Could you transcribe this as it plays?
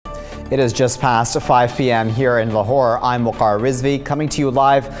It is just past 5 p.m. here in Lahore. I'm Waqar Rizvi, coming to you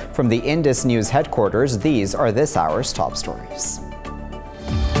live from the Indus News headquarters. These are this hour's top stories.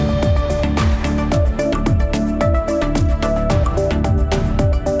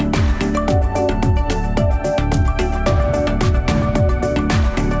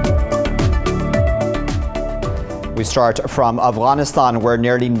 We start from Afghanistan, where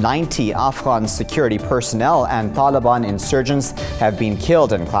nearly 90 Afghan security personnel and Taliban insurgents have been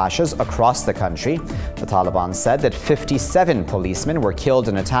killed in clashes across the country. The Taliban said that 57 policemen were killed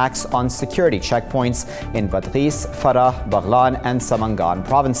in attacks on security checkpoints in Badghis, Farah, Baghlan and Samangan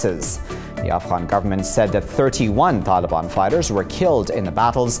provinces. The Afghan government said that 31 Taliban fighters were killed in the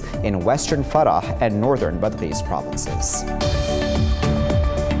battles in western Farah and northern Badghis provinces.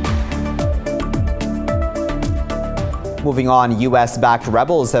 Moving on, US-backed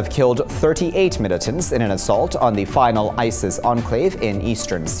rebels have killed 38 militants in an assault on the final ISIS enclave in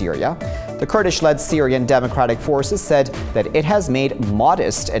eastern Syria. The Kurdish-led Syrian Democratic Forces said that it has made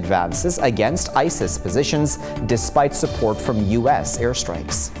modest advances against ISIS positions despite support from US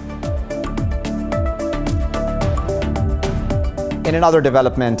airstrikes. In another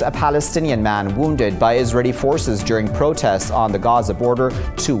development, a Palestinian man wounded by Israeli forces during protests on the Gaza border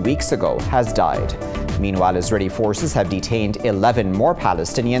 2 weeks ago has died. Meanwhile, Israeli forces have detained 11 more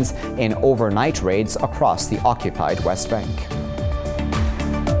Palestinians in overnight raids across the occupied West Bank.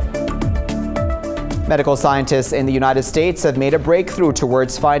 Medical scientists in the United States have made a breakthrough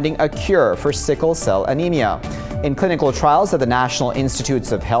towards finding a cure for sickle cell anemia. In clinical trials at the National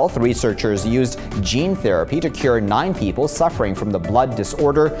Institutes of Health, researchers used gene therapy to cure 9 people suffering from the blood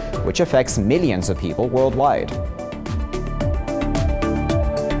disorder, which affects millions of people worldwide.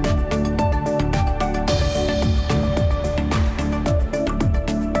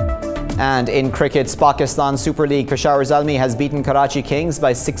 And in cricket's Pakistan Super League, Peshawar Zalmi has beaten Karachi Kings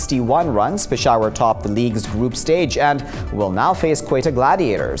by 61 runs. Peshawar topped the league's group stage and will now face Quetta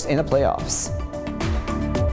Gladiators in the playoffs.